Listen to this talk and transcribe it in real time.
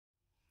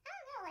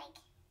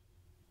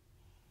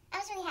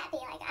really happy.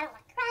 Like, I don't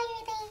want to cry or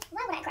anything.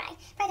 Why would I cry?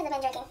 Probably because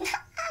I've been drinking.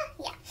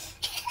 Yeah.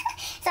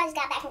 So I just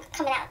got back from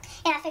coming out.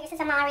 And I figured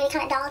since I'm already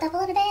kind of dolled up a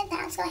little bit, that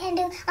I'll just go ahead and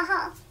do a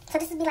haul. So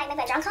this would be like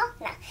maybe a drunk haul?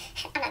 No,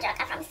 I'm not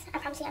drunk, I promise. I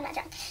promise you I'm not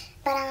drunk.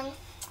 But,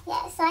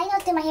 yeah, so I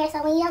do my hair.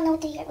 So when you don't know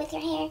what to do with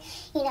your hair,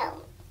 you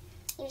know,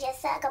 you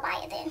just go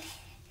buy it then.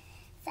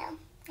 So, I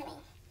mean,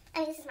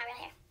 this is my real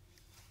hair.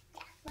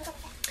 Yeah, we'll go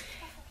with that.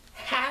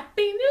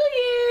 Happy New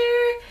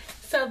Year!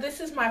 So this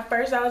is my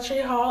first Dollar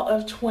Tree haul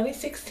of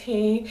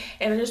 2016,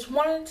 and I just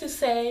wanted to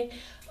say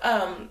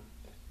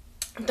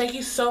thank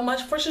you so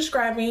much for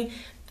subscribing,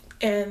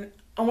 and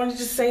I wanted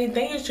to say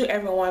thank you to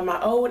everyone, my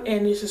old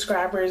and new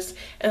subscribers.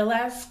 In the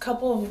last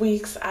couple of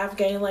weeks, I've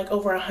gained like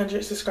over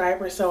 100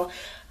 subscribers, so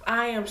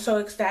I am so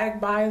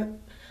ecstatic by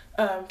for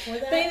that.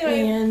 But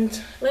anyway,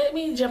 and let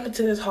me jump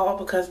into this haul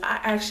because I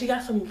actually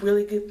got some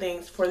really good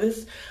things for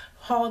this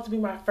haul to be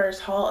my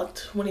first haul of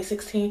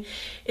 2016.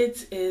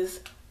 It is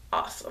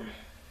awesome.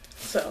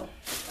 So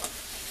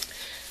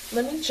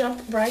let me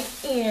jump right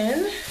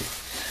in.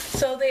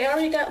 So they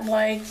already got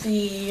like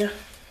the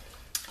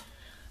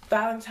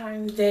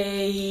Valentine's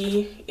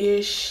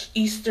Day-ish,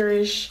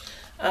 Easter-ish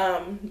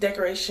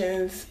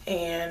decorations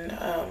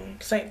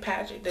and St.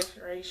 Patrick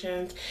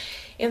decorations,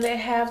 and they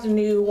have the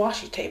new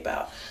washi tape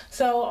out.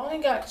 So I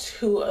only got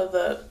 2 of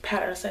the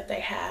patterns that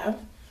they have,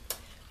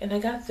 and I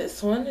got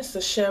this one. It's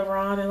a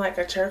chevron and like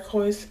a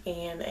turquoise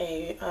and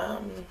a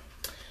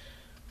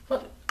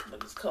what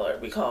this color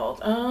be called?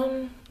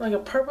 Like a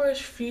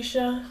purplish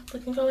fuchsia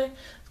looking color.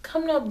 It's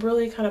coming up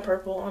really kind of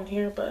purple on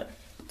here, but.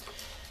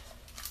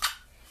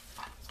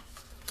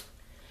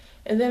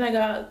 And then I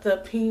got the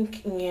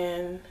pink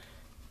and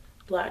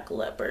black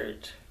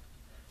leopard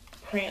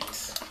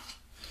prints.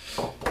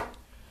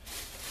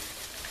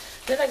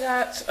 Then I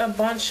got a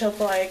bunch of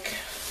like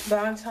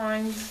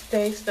Valentine's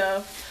Day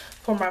stuff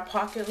for my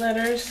pocket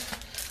letters.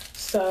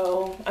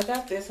 So I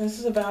got this, and this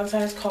is a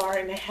Valentine's card,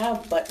 and they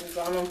have buttons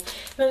on them.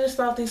 And I just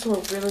thought these were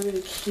really,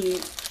 really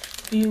cute.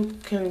 You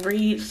can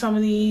read some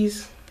of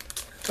these.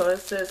 So it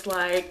says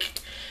like,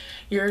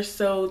 "You're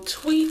so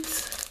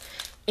sweet,"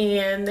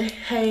 and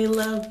 "Hey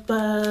love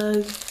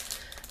bug."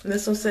 And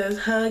this one says,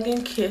 "Hug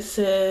and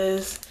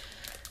kisses,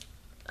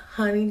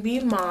 honey be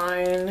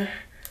mine,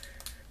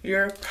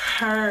 you're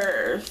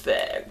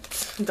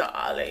perfect,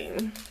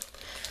 darling."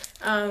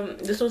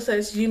 This one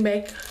says, "You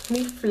make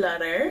me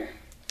flutter."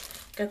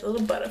 Got the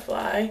little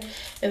butterfly.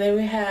 And then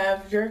we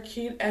have "You're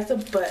cute as a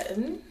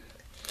button,"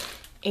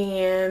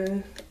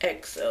 and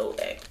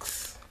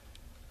XOX.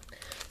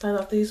 So I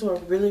thought these were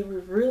really,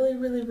 really,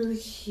 really, really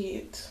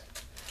cute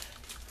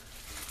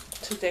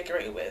to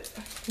decorate with.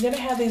 Then I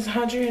have these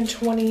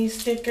 120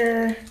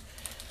 sticker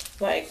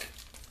like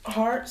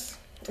hearts,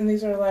 and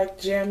these are like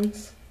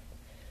gems,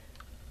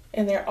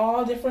 and they're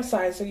all different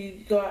sizes. So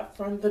you go out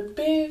from the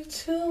big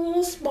to the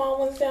little small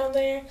ones down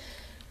there.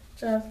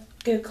 So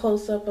get a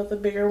close up of the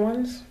bigger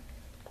ones,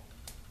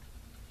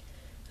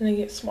 and they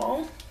get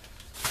small.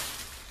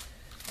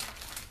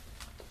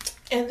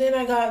 And then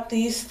I got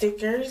these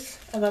stickers.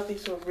 I thought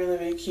these were really,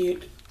 really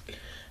cute,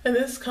 and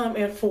this come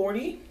in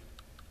 40.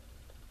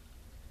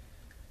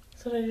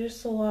 So there's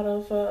just a lot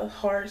of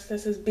hearts.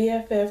 This is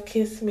BFF,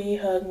 kiss me,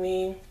 hug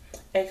me,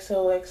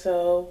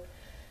 XOXO,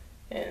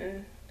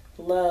 and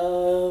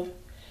love,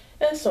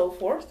 and so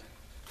forth.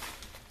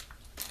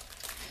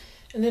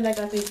 And then I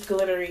got these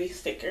glittery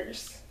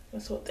stickers.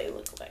 That's what they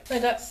look like. I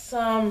got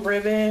some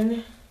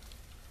ribbon,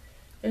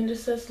 and it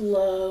just says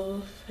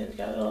love, and it's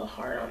got a little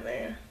heart on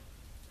there.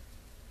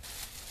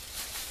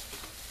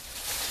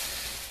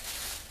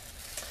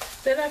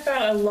 Then I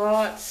found a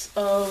lot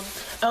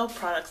of e.l.f.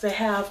 products. They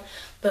have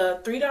the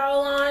 $3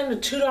 line, the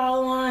 $2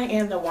 line,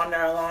 and the $1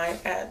 line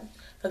at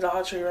the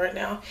Dollar Tree right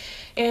now.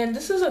 And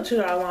this is a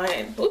 $2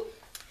 line. Oop,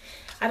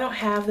 I don't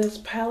have this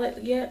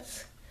palette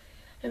yet.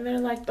 And they're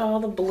like all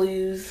the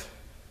blues.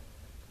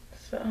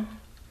 So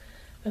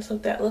that's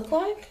what that looked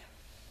like.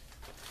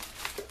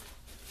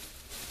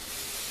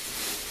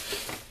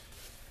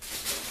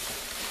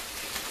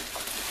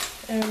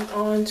 And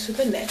on to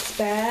the next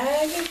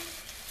bag.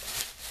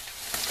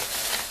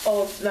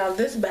 Oh, now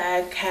this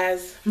bag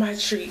has my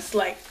treats.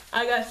 Like,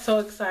 I got so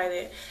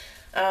excited.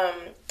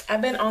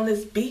 I've been on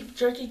this beef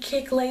jerky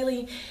kick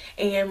lately,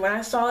 and when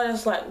I saw it, I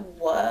was like,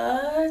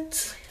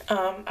 what?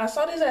 I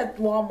saw these at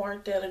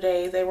Walmart the other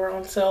day. They were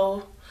on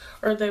sale,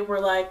 or they were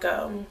like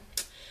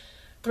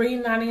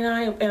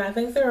 $3.99, and I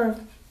think they were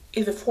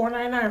either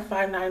 $4.99 or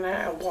 $5.99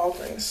 at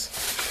Walgreens.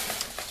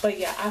 But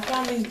yeah, I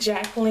found these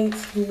Jack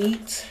Link's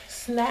meat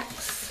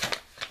snacks.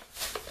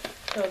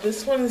 So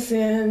this one's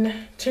in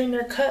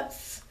tender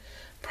cuts,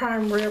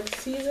 prime rib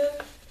season.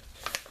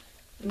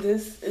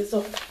 This is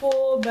a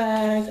full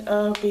bag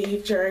of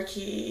beef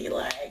jerky.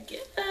 Like,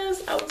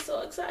 yes, I was so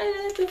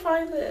excited to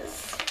find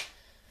this.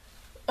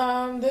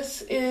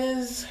 This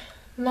is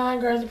 9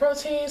 grams of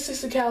protein,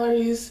 60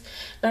 calories,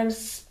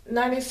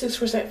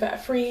 96%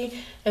 fat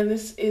free, and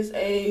this is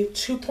a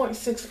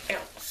 2.6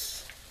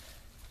 ounce.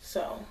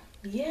 So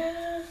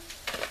yeah,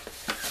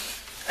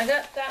 I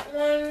got that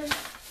one,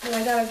 and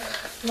I got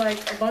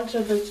like a bunch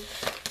of the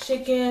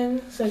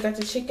chicken. So I got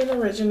the chicken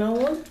original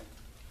one.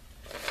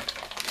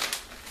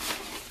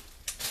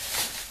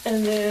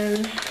 And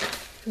then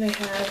they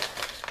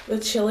have the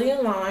chili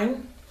and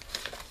lime.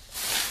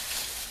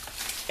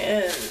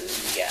 And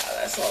yeah,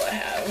 that's all I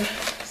have.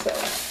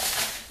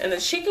 So, and the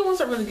chicken ones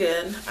are really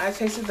good. I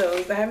tasted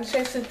those. I haven't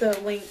tasted the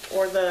link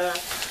or the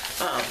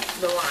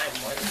lime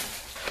one.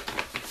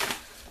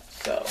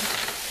 So,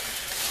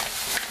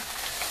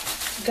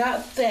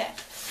 got that.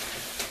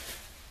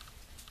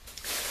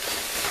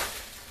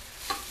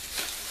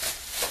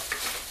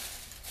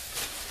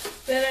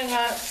 Then I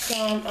got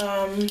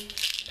some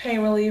pain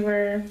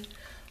reliever,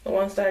 the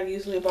ones that I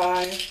usually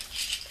buy.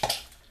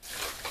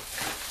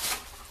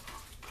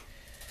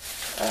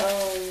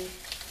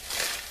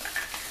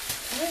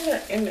 I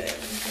got M&M's in my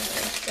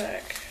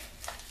stack.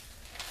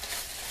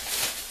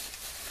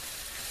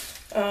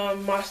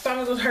 My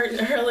stomach was hurting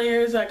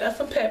earlier, so I got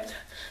some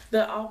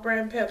the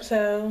off-brand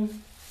Pepto.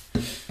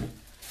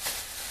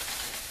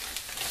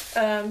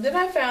 Then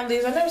I found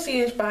these. I've never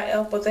seen these by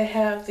e.l.f., but they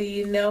have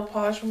the nail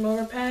polish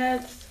remover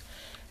pads.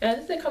 And I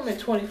think they come in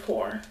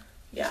 24.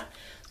 Yeah.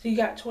 So you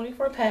got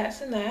 24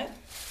 pads in that.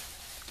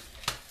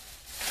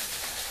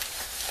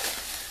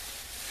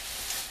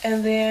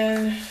 And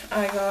then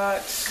I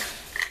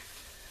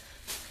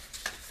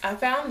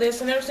found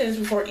this. I've never seen this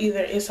before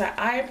either. It's an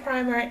eye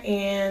primer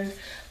and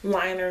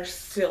liner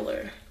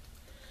sealer.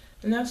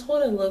 And that's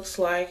what it looks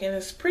like. And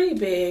it's pretty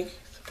big.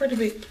 It's a pretty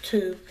big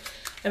tube.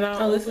 And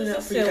I'll open it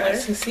up for you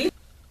guys to see.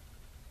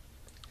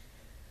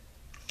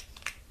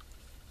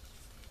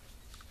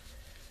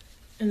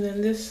 And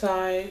then this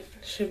side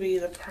should be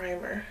the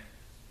primer.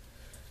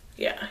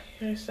 Yeah,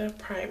 here's the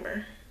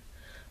primer.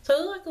 So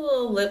it looks like a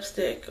little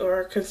lipstick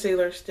or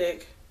concealer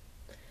stick.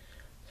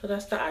 So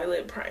that's the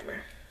eyelid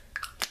primer.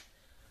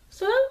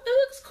 So it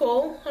looks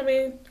cool. I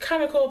mean,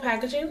 kind of cool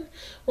packaging.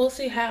 We'll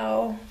see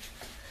how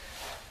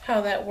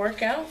that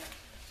work out.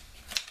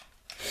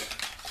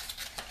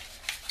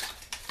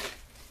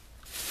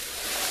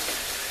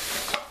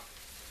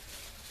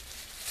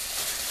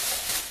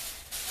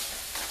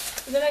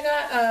 Then I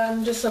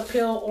got just a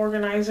pill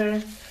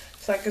organizer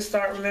so I can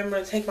start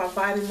remembering to take my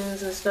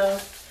vitamins and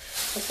stuff,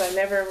 since I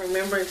never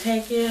remember to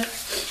take it.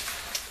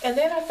 And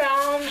then I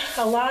found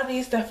a lot of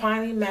these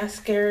defining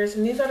mascaras,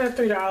 and these are the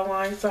 $3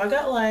 line. So I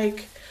got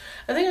like,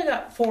 I think I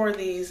got 4 of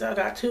these. I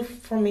got 2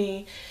 for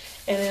me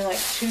and then like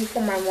 2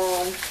 for my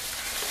mom.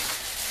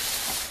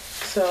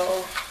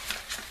 So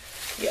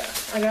yeah,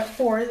 I got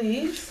 4 of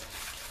these.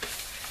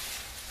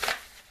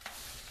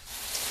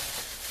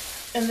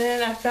 And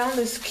then I found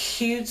this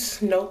cute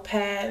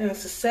notepad, and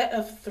it's a set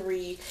of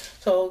 3.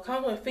 So it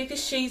comes with 50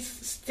 sheets,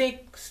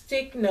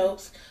 stick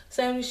notes,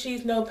 70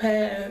 sheets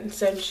notepad, and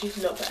 70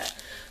 sheets notepad.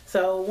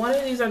 So one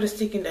of these are the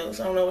sticky notes.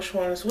 I don't know which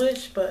one is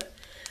which, but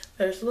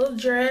there's a little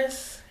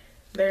dress,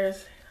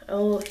 there's a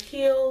little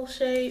heel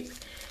shape,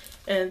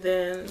 and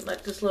then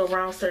like this little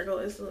round circle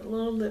is a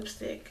little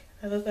lipstick.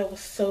 I thought that was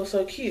so,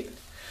 so cute.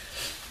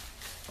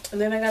 And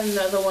then I got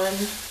another one.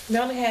 They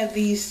only had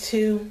these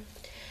 2.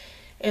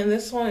 And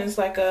this one is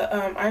like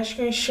a ice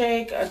cream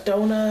shake, a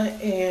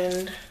donut,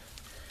 and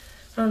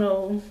I don't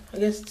know, I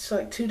guess it's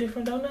like 2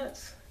 different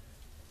donuts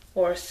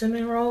or a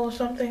cinnamon roll or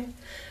something.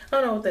 I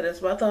don't know what that is,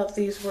 but I thought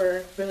these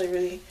were really,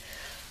 really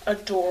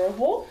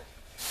adorable.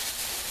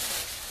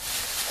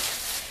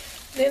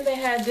 Then they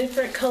had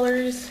different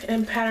colors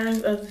and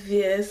patterns of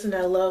this, and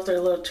I love their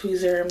little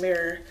tweezer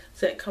mirror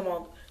set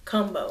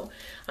combo.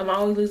 I'm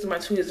always losing my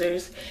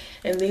tweezers,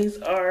 and these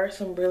are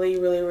some really,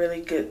 really,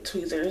 really good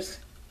tweezers.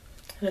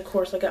 And of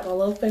course I got my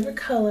little favorite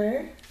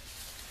color.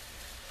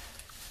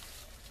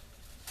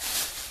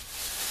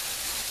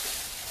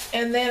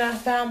 And then I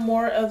found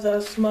more of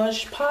the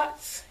smudge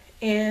pots.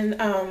 And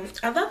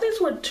I thought these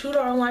were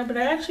 $2 line, but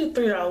they're actually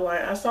 $3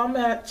 line. I saw them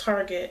at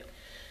Target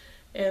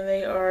and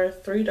they are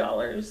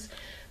 $3.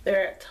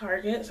 They're at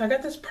Target. So I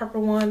got this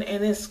purple one,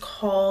 and it's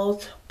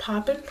called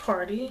Poppin'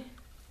 Party.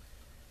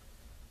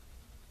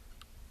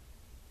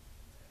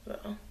 So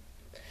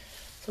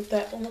that's what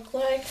that one looked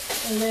like.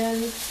 And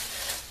then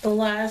the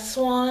last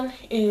one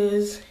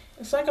is,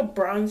 it's like a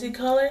bronzy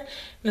color, and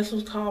this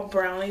one's called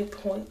Brownie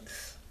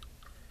Points.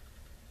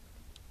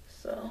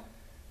 So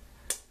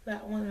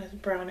that one has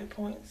brownie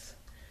points.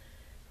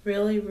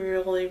 Really,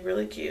 really,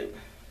 really cute.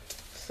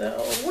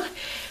 So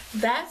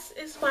that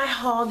is my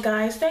haul,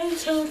 guys. Stay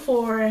tuned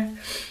for,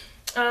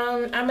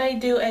 I may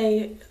do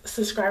a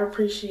subscriber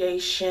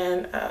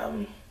appreciation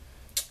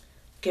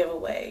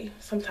giveaway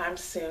sometime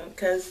soon,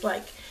 because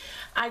like,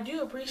 I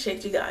do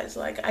appreciate you guys.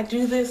 Like, I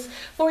do this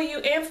for you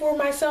and for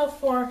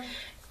myself, for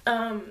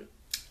a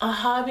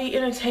hobby,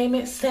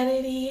 entertainment,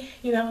 sanity,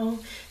 you know,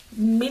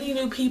 meeting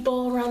new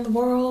people around the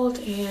world.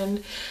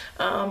 And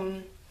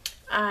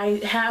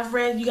I have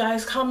read you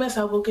guys' comments.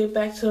 I will get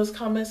back to those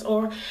comments,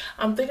 or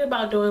I'm thinking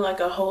about doing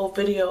like a whole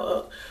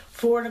video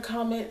for the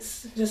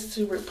comments, just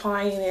to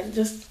reply and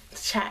just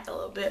chat a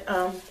little bit.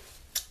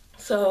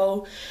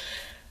 So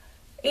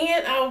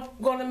And I'm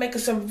going to make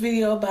a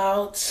video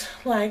about,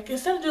 like,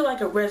 instead of doing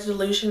like a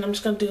resolution, I'm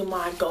just going to do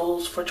my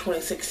goals for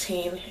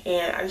 2016.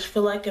 And I just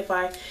feel like if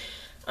I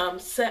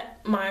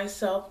set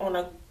myself on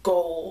a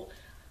goal,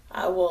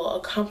 I will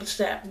accomplish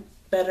that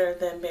better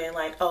than being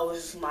like, oh,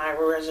 this is my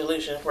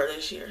resolution for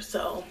this year.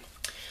 So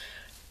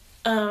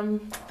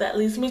that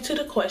leads me to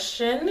the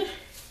question,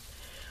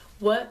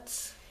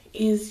 what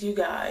is you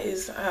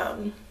guys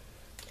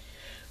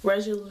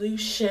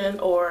resolution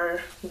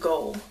or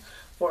goal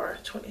for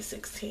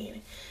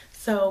 2016?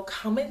 So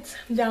comment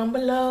down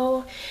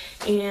below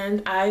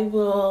and I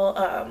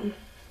will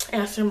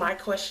answer my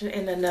question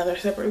in another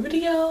separate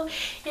video.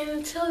 And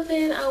until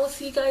then, I will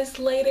see you guys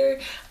later.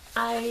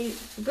 I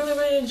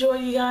really enjoy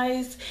you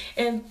guys,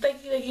 and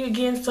thank you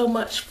again so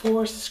much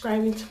for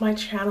subscribing to my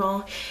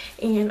channel,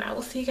 and I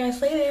will see you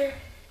guys later.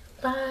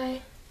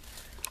 Bye.